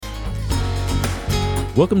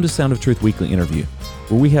Welcome to Sound of Truth Weekly Interview,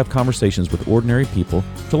 where we have conversations with ordinary people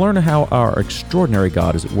to learn how our extraordinary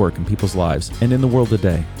God is at work in people's lives and in the world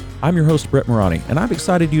today. I'm your host, Brett Morani, and I'm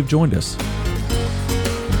excited you've joined us.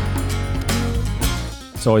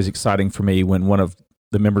 It's always exciting for me when one of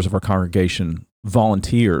the members of our congregation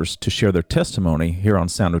volunteers to share their testimony here on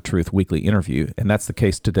Sound of Truth Weekly Interview. And that's the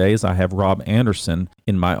case today, as I have Rob Anderson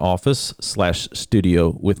in my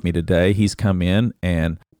office/studio with me today. He's come in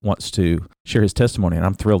and wants to share his testimony, and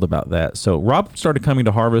I'm thrilled about that. So Rob started coming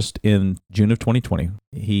to Harvest in June of 2020.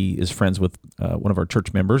 He is friends with one of our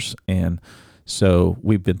church members, and so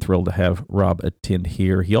we've been thrilled to have Rob attend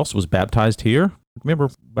here. He also was baptized here. Remember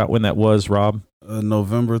about when that was, Rob?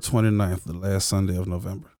 November 29th, the last Sunday of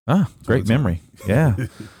November. Ah, great memory. Yeah.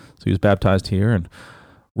 So he was baptized here. And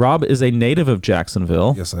Rob is a native of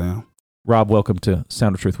Jacksonville. Yes, I am. Rob, welcome to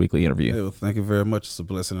Sound of Truth Weekly Interview. Hey, well, thank you very much. It's a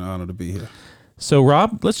blessing and honor to be here. So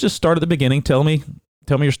Rob, let's just start at the beginning. Tell me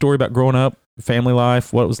your story about growing up, family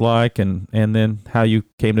life, what it was like, and then how you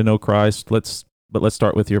came to know Christ. Let's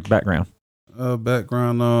start with your background.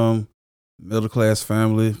 Middle class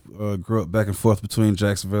family. Grew up back and forth between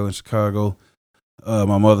Jacksonville and Chicago.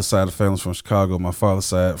 My mother's side of the family's from Chicago. My father's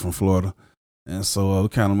side from Florida. And so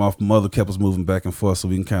my mother kept us moving back and forth so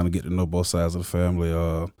we can kind of get to know both sides of the family.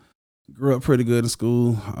 Grew up pretty good in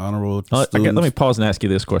school, honor roll students. Let me pause and ask you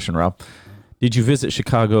this question, Rob. Did you visit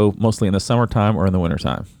Chicago mostly in the summertime or in the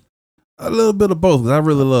wintertime? A little bit of both. I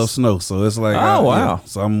really love snow, so it's like, wow. Yeah.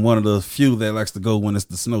 So I'm one of the few that likes to go when it's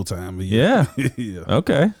the snow time. Yeah. Yeah.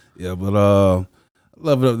 Okay. Yeah, but I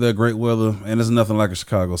love it up there. Great weather, and there's nothing like a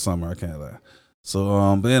Chicago summer. I can't lie.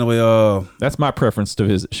 So, but anyway, that's my preference to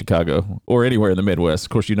visit Chicago or anywhere in the Midwest.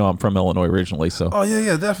 Of course, you know I'm from Illinois originally, so. Oh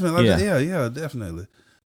yeah, definitely. Yeah, Definitely.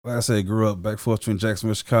 Like I said, grew up back and forth between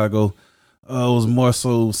Jacksonville and Chicago. Was more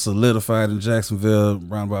so solidified in Jacksonville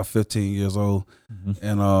around about 15 years old,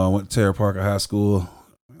 and went to Terry Parker High School.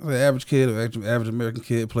 I was an average kid, average American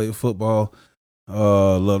kid, played football,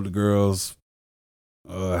 loved the girls,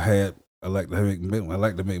 I like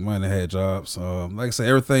to make money, had jobs. Like I said,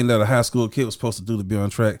 everything that a high school kid was supposed to do to be on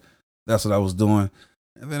track, that's what I was doing.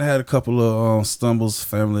 And then I had a couple of stumbles,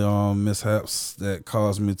 family mishaps that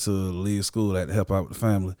caused me to leave school. I had to help out with the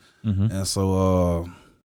family, and so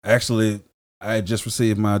actually, I had just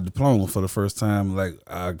received my diploma for the first time. Like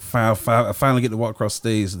I finally get to walk across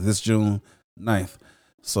stage this June 9th.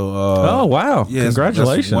 So, oh wow! Yeah,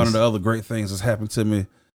 congratulations! That's one of the other great things that's happened to me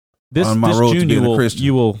on my road to being a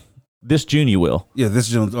Christian. This June you will. Yeah, this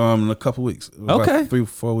June. In a couple weeks. Okay, about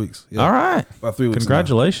 3-4 weeks. Yeah. All right, about 3 weeks.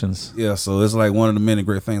 Congratulations! Now. Yeah, so it's like one of the many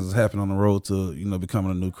great things that's happened on the road to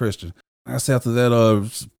becoming a new Christian. I said after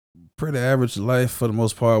that, pretty average life for the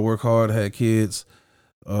most part. Work hard, had kids.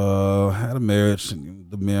 Had a marriage.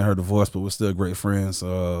 The me and her divorced, but we're still great friends,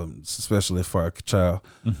 especially for our child.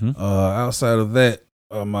 Outside of that,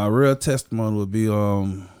 my real testimony would be,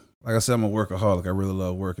 like I said, I'm a workaholic. I really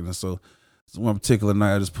love working, and so one particular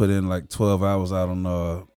night I just put in like 12 hours out on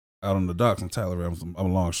the docks in Tyler. I'm a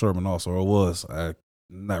longshoreman also, or was. I'm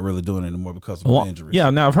not really doing it anymore because of my injuries.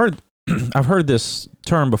 Yeah, now I've heard this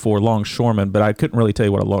term before, longshoreman, but I couldn't really tell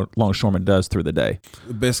you what a longshoreman does through the day.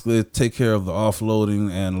 Basically, take care of the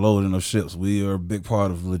offloading and loading of ships. We are a big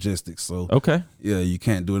part of logistics. So, okay, yeah, you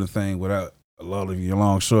can't do anything without a lot of your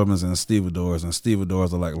longshoremen and stevedores. And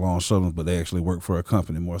stevedores are like longshoremen, but they actually work for a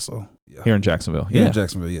company more so. Yeah. Here in Jacksonville. Here in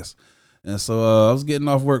Jacksonville, yes. And so I was getting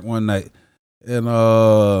off work one night, and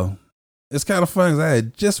it's kind of funny because I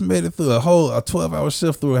had just made it through a 12-hour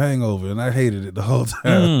shift through a hangover, and I hated it the whole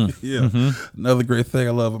time. Another great thing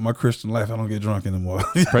I love about my Christian life, I don't get drunk anymore.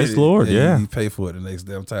 Praise the Lord, yeah. You pay for it the next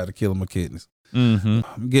day. I'm tired of killing my kidneys. I'm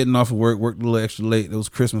getting off of worked a little extra late. It was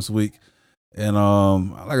Christmas week, and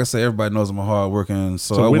like I said, everybody knows I'm a hard working.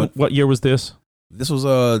 So what year was this? This was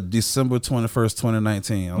December 21st,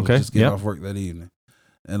 2019. I was just getting off work that evening.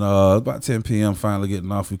 And about 10 p.m. finally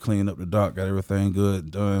getting off. We cleaned up the dock, got everything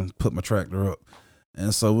good done, put my tractor up.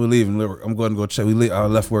 And so we're leaving. I'm going to go check. I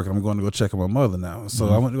left work and I'm going to go check on my mother now. So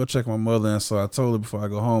I went to go check on my mother. And so I told her before I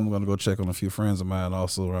go home, I'm going to go check on a few friends of mine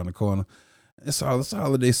also around the corner. It's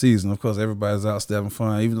holiday season. Of course, everybody's out still having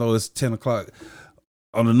fun. Even though it's 10 o'clock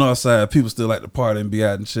on the north side, people still like to party and be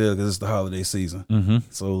out and chill because it's the holiday season.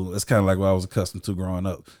 So it's kind of like what I was accustomed to growing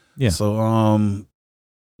up. Yeah. So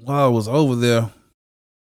while I was over there,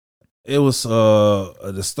 it was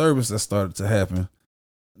a disturbance that started to happen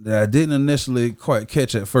that I didn't initially quite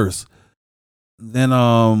catch at first. Then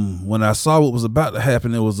when I saw what was about to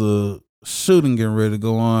happen, it was a shooting getting ready to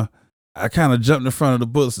go on. I kind of jumped in front of the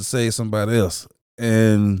bullets to save somebody else.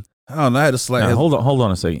 And I don't know, I had a slight... Now, hold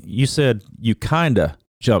on a second. You said you kinda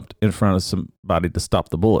jumped in front of somebody to stop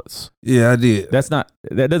the bullets. Yeah, I did. That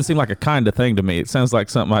doesn't seem like a kind of thing to me. It sounds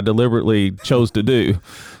like something I deliberately chose to do.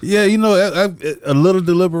 Yeah, a little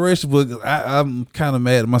deliberation, but I'm kind of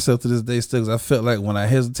mad at myself to this day still, because I felt like when I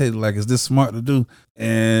hesitated, like, is this smart to do?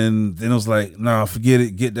 And then it was like, no, forget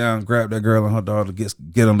it. Get down, grab that girl and her daughter,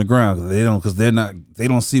 get on the ground, because they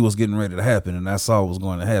don't see what's getting ready to happen, and I saw what was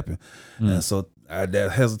going to happen, and so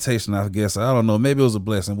that hesitation, I guess, I don't know, maybe it was a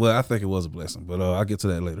blessing. Well, I think it was a blessing, but I'll get to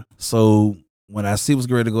that later. So when I see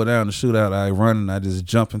what's ready to go down the shootout, I run and I just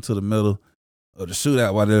jump into the middle of the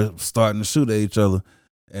shootout while they're starting to shoot at each other.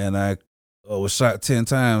 And I was shot 10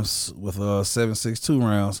 times with 7.62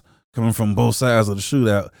 rounds coming from both sides of the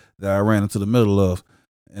shootout that I ran into the middle of.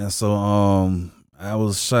 And so I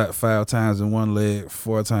was shot 5 times in one leg,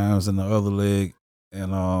 4 times in the other leg,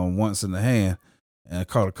 and once in the hand, and I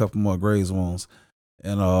caught a couple more graze wounds.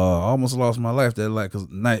 And I almost lost my life that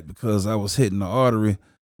night because I was hitting the artery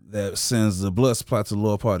that sends the blood supply to the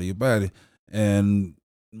lower part of your body. And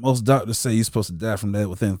most doctors say you're supposed to die from that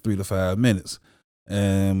within 3 to 5 minutes.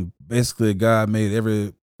 And basically, God made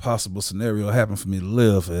every possible scenario happen for me to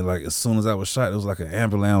live. And like as soon as I was shot, it was like an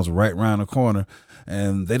ambulance right around the corner.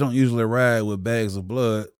 And they don't usually ride with bags of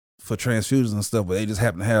blood for transfusions and stuff, but they just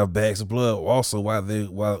happen to have bags of blood also while they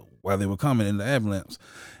were coming in the ambulance.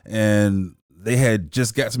 And they had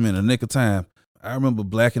just got to me in the nick of time. I remember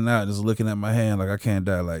blacking out, just looking at my hand like, I can't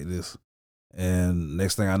die like this. And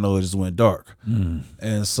next thing I know, it just went dark.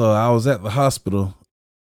 And so I was at the hospital,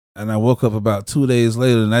 and I woke up about 2 days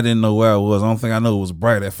later, and I didn't know where I was. The only thing I know, it was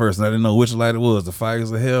bright at first, and I didn't know which light it was, the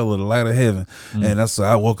fires of hell or the light of heaven. And that's so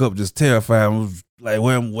I woke up just terrified. I was like,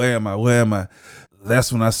 where am I?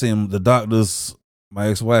 That's when I seen the doctors, my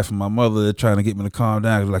ex-wife and my mother, trying to get me to calm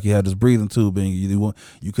down, like you had this breathing tube and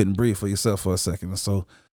you couldn't breathe for yourself for a second. And so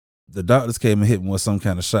the doctors came and hit me with some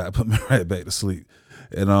kind of shot, put me right back to sleep.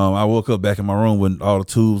 And I woke up back in my room with all the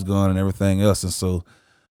tubes gone and everything else. And so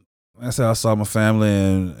that's how I saw my family,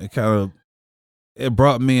 and it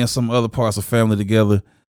brought me and some other parts of family together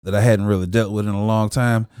that I hadn't really dealt with in a long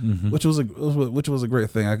time, which was a great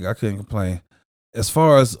thing. I couldn't complain. As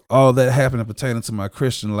far as all that happening pertaining to my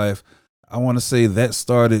Christian life, I want to say that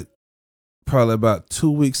started probably about 2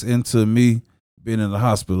 weeks into me being in the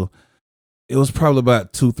hospital. It was probably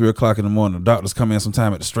about 2-3 o'clock in the morning. The doctors come in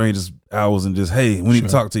sometime at the strangest hours and just, hey, we need to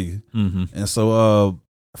talk to you. And so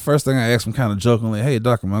first thing I asked him kind of jokingly, hey,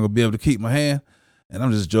 doc, am I going to be able to keep my hand? And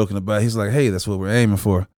I'm just joking about it. He's like, hey, that's what we're aiming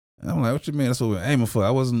for. And I'm like, what you mean that's what we're aiming for?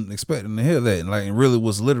 I wasn't expecting to hear that. And really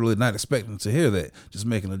was literally not expecting to hear that, just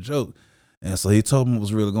making a joke. And so he told me what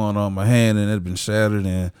was really going on in my hand, and it had been shattered,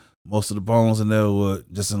 and most of the bones in there were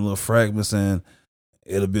just in little fragments, and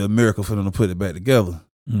it'll be a miracle for them to put it back together.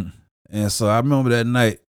 And so I remember that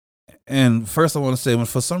night. And first I want to say,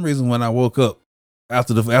 for some reason when I woke up,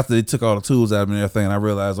 after they took all the tools out of me and everything, and I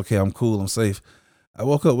realized, okay, I'm cool, I'm safe, I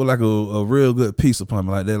woke up with like a real good peace upon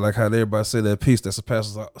me, like that, like how everybody say that peace that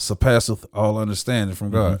surpasseth all understanding from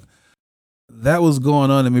God. That was going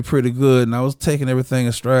on in me pretty good, and I was taking everything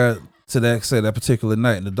in stride to that particular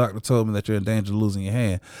night. And the doctor told me that you're in danger of losing your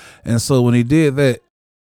hand. And so when he did that,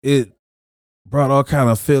 it brought all kind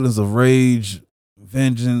of feelings of rage,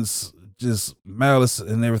 vengeance, just malice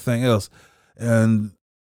and everything else. And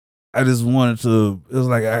I just wanted to, it was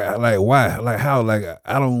like, why? Like how? Like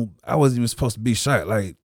I wasn't even supposed to be shot.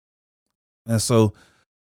 Like, and so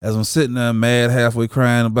as I'm sitting there mad, halfway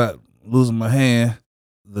crying about losing my hand,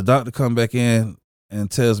 the doctor come back in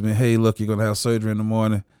and tells me, hey, look, you're going to have surgery in the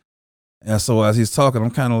morning. And so as he's talking,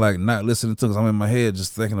 I'm kind of like not listening to him, because I'm in my head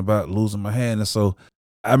just thinking about losing my hand. And so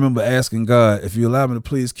I remember asking God, if you allow me to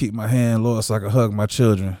please keep my hand, Lord, so I can hug my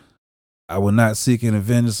children, I will not seek any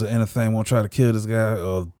vengeance or anything. Won't try to kill this guy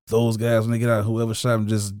or those guys when they get out, whoever shot him,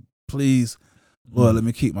 just please, Lord, let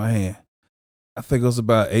me keep my hand. I think it was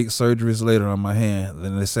about 8 surgeries later on my hand.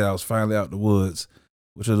 Then they said I was finally out the woods,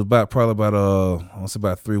 which was probably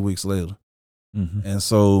about 3 weeks later. And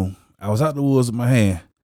so I was out the woods with my hand.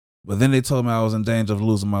 But then they told me I was in danger of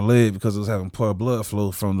losing my leg because it was having poor blood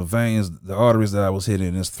flow from the veins, the arteries that I was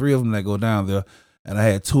hitting. There's 3 of them that go down there, and I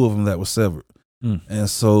had 2 of them that were severed. And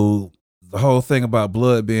so the whole thing about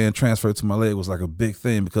blood being transferred to my leg was like a big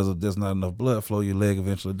thing, because if there's not enough blood flow, your leg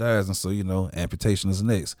eventually dies. And so, amputation is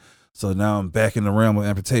next. So now I'm back in the realm of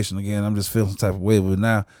amputation again. I'm just feeling some type of way. But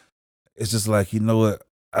now it's just like, you know what?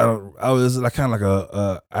 I was like kind of like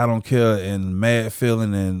a I don't care and mad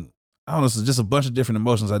feeling, and I don't know, it's just a bunch of different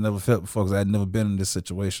emotions I never felt before, because I had never been in this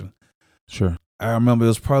situation. Sure. I remember it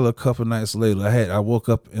was probably a couple of nights later. I woke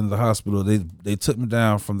up in the hospital. They took me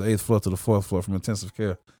down from the 8th floor to the 4th floor from intensive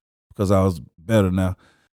care, because I was better now.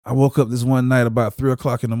 I woke up this one night about 3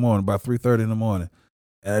 o'clock in the morning, about 3:30 in the morning,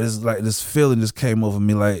 And it's like this feeling just came over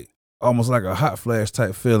me, like almost like a hot flash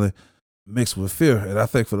type feeling mixed with fear. And I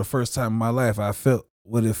think for the first time in my life, I felt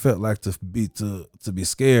what it felt like to be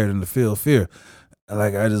scared and to feel fear.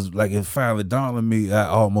 Like I just like it finally dawned on me, I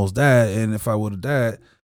almost died, and if I would have died,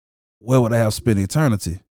 where would I have spent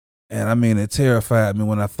eternity? And I mean, it terrified me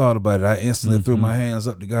when I thought about it. I instantly threw my hands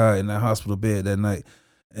up to God in that hospital bed that night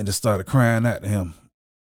and just started crying out to him.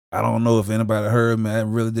 I don't know if anybody heard me. I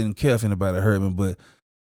really didn't care if anybody heard me, but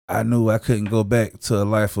I knew I couldn't go back to a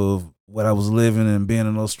life of what I was living and being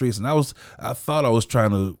in those streets. And I thought I was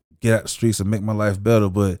trying to get out the streets and make my life better,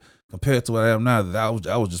 but compared to what I am now, I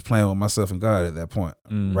was just playing with myself and God at that point.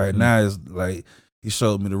 Right now, it's like he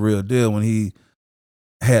showed me the real deal when he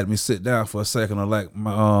had me sit down for a second. Or like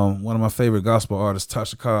one of my favorite gospel artists,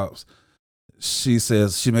 Tasha Cobbs, she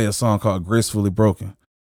says she made a song called "Gracefully Broken,"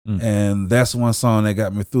 and that's one song that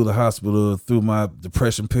got me through the hospital, through my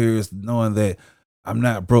depression periods, knowing that I'm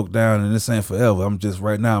not broke down and this ain't forever. I'm just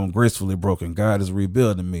right now, I'm gracefully broken. God is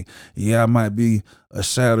rebuilding me. Yeah, I might be a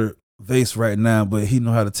shattered vase right now, but he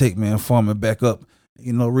know how to take me and form me back up,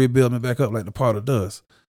 rebuild me back up like the potter does.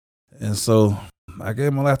 And so I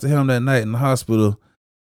gave my life to him that night in the hospital,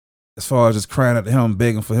 as far as just crying out to him,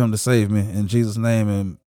 begging for him to save me in Jesus' name,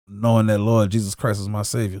 and knowing that Lord Jesus Christ is my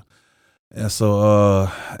Savior. And so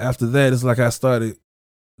after that, it's like I started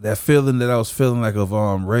that feeling that I was feeling like of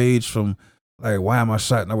rage from like, why am I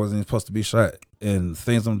shot and I wasn't even supposed to be shot, and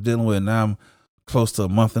things I'm dealing with. Now I'm close to a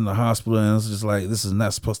month in the hospital, and it's just like, this is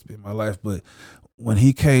not supposed to be my life. But when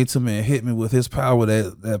he came to me and hit me with his power,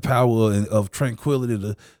 that power of tranquility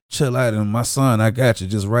to chill out, and my son, I got you.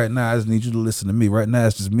 Just right now, I just need you to listen to me. Right now,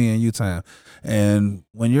 it's just me and you time. And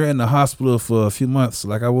when you're in the hospital for a few months,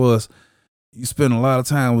 like I was, you spend a lot of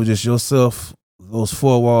time with just yourself, those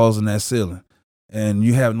four walls and that ceiling, and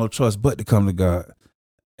you have no choice but to come to God.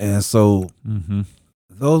 And so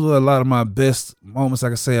those were a lot of my best moments I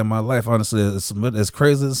can say in my life. Honestly, as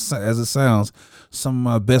crazy as it sounds, some of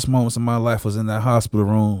my best moments in my life was in that hospital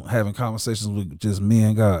room having conversations with just me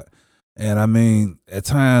and God. And I mean, at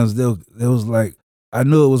times there was like, I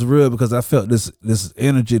knew it was real because I felt this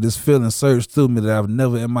energy, this feeling surge through me that I've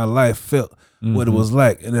never in my life felt what it was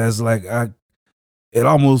like. And it's like it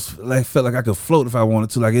almost like felt like I could float if I wanted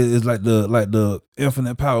to. Like it's like the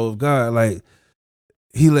infinite power of God. Like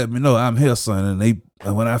he let me know I'm here, son.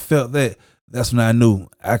 And when I felt that, that's when I knew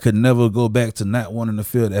I could never go back to not wanting to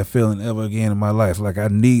feel that feeling ever again in my life. Like I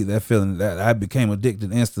need that feeling. That I became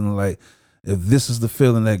addicted instantly. Like if this is the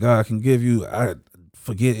feeling that God can give you, I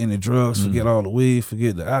forget any drugs, forget all the weed,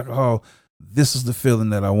 forget the alcohol. This is the feeling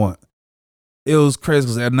that I want. It was crazy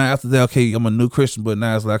because now after that, okay, I'm a new Christian, but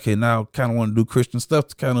now it's like, okay, now I kind of want to do Christian stuff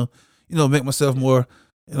to kind of, make myself more,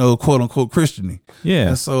 quote unquote Christian-y. Yeah.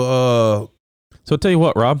 And so I'll tell you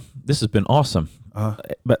what, Rob, this has been awesome.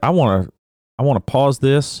 But I want to pause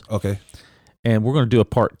this. Okay. And we're going to do a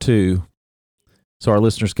part 2 so our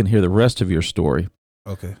listeners can hear the rest of your story.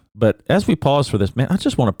 Okay. But as we pause for this, man, I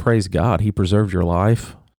just want to praise God. He preserved your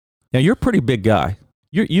life. Now, you're a pretty big guy.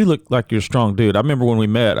 You look like you're a strong dude. I remember when we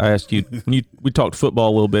met, I asked you, we talked football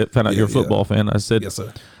a little bit, found out you're a football fan. I said, yes,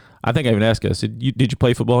 sir. I think I even asked you, I said, did you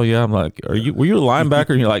play football? Yeah. I'm like, were you a linebacker?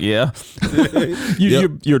 And you're like, yeah.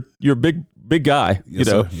 You're a big guy, Yes,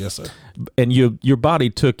 sir. Yes, sir. And your body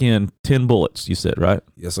took in 10 bullets, you said, right?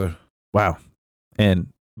 Yes, sir. Wow.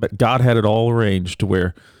 But God had it all arranged to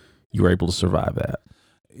where you were able to survive that.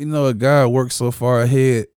 God works so far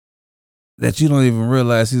ahead that you don't even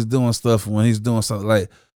realize he's doing stuff when he's doing something. Like,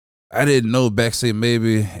 I didn't know back, say,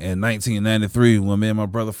 maybe in 1993 when me and my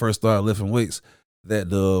brother first started lifting weights, that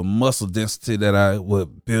the muscle density that I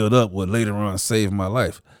would build up would later on save my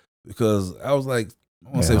life. Because I was like, I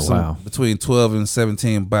want to say between 12 and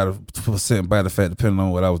 17% body fat, depending on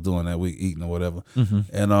what I was doing that week, eating or whatever.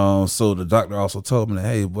 And so the doctor also told me that,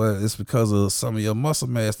 hey, boy, it's because of some of your muscle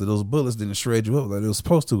mass that those bullets didn't shred you up like they were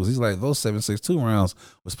supposed to. Because he's like, those 7.62 rounds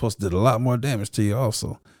were supposed to do a lot more damage to you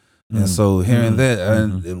also. And so hearing that,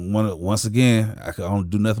 and once again, I could only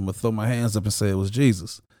do nothing but throw my hands up and say it was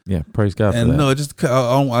Jesus. Yeah, praise God and for that. No, just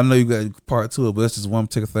I know you got part to it, but it's just one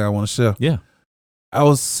particular thing I want to share. Yeah. I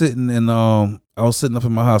was sitting up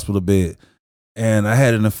in my hospital bed, and I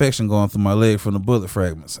had an infection going through my leg from the bullet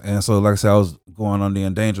fragments. And so, like I said, I was going on the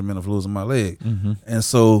endangerment of losing my leg. And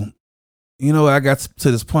so, I got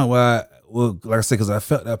to this point where like I said, because I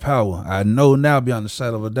felt that power. I know now beyond the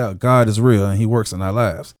shadow of a doubt, God is real and he works in our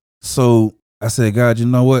lives. So I said, God, you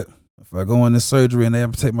know what? If I go in this surgery and they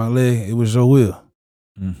amputate my leg, it was your will.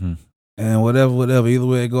 And whatever, either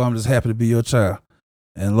way it go, I'm just happy to be your child.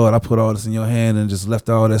 And Lord, I put all this in your hand and just left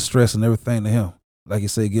all that stress and everything to him. Like you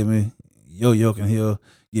say, give me your yoke and he'll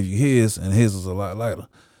give you his, and his is a lot lighter.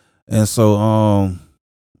 And so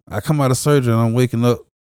I come out of surgery and I'm waking up.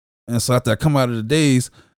 And so after I come out of the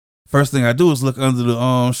daze, first thing I do is look under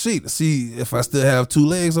the sheet to see if I still have 2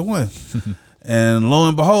 legs or one. And lo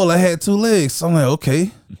and behold, I had 2 legs. So I'm like,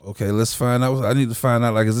 okay, let's find out. I need to find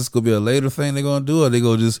out, like, is this going to be a later thing they're going to do, or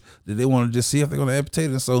did they want to just see if they're going to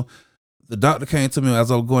amputate it? And so the doctor came to me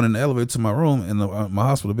as I was going in the elevator to my room in my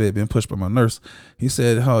hospital bed, being pushed by my nurse. He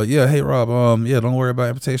said, "Oh yeah, hey Rob, don't worry about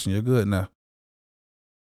amputation. You're good now."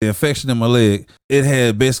 The infection in my leg, it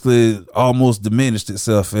had basically almost diminished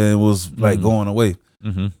itself and was like going away.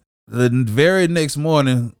 Mm-hmm. The very next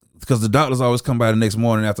morning, because the doctors always come by the next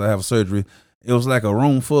morning after I have a surgery, it was like a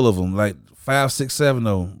room full of them, like 5, 6, 7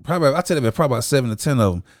 of them. Probably about 7 to 10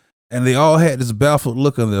 of them, and they all had this baffled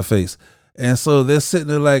look on their face. And so they're sitting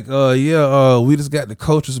there like, we just got the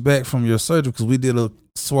cultures back from your surgery because we did a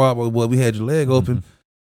swab of we had your leg open,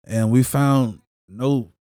 and we found no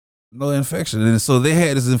infection. And so they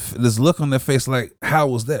had this look on their face like, how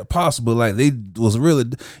was that possible? Like they was really,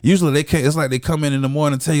 usually they can't, it's like they come in the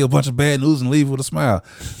morning and tell you a bunch of bad news and leave with a smile.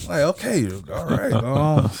 Like, okay, all right,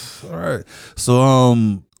 all right.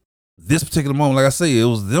 So this particular moment, like I say, it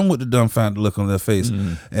was them with the dumbfounded look on their face.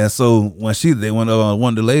 And so when one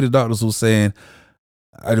of the lady doctors was saying,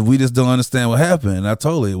 we just don't understand what happened. And I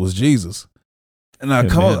told her it was Jesus. And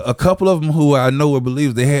a couple of them who I know were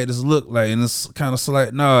believers, they had this look like, and it's kind of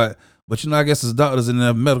slight nod. But I guess as doctors in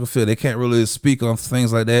the medical field, they can't really speak on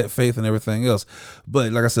things like that, faith and everything else.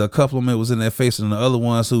 But like I said, a couple of them, it was in their face, and the other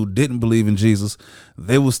ones who didn't believe in Jesus,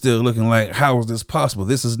 they were still looking like, how is this possible?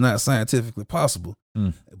 This is not scientifically possible.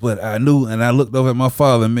 But I knew, and I looked over at my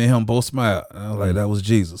father, and me and him both smiled. And I was like, that was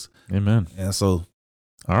Jesus. Amen. And so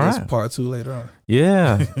all right, that's part 2 later on.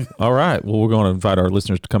 Yeah. All right. Well, we're going to invite our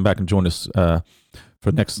listeners to come back and join us for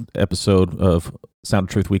the next episode of Sound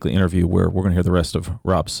of Truth Weekly Interview, where we're going to hear the rest of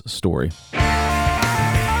Rob's story.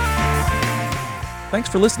 Thanks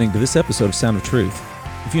for listening to this episode of Sound of Truth.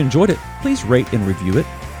 If you enjoyed it, please rate and review it.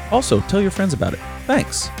 Also, tell your friends about it.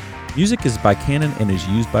 Thanks. Music is by Canon and is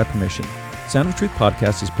used by permission. Sound of Truth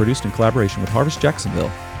podcast is produced in collaboration with Harvest Jacksonville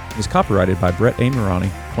and is copyrighted by Brett A. Murani,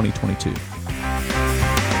 2022.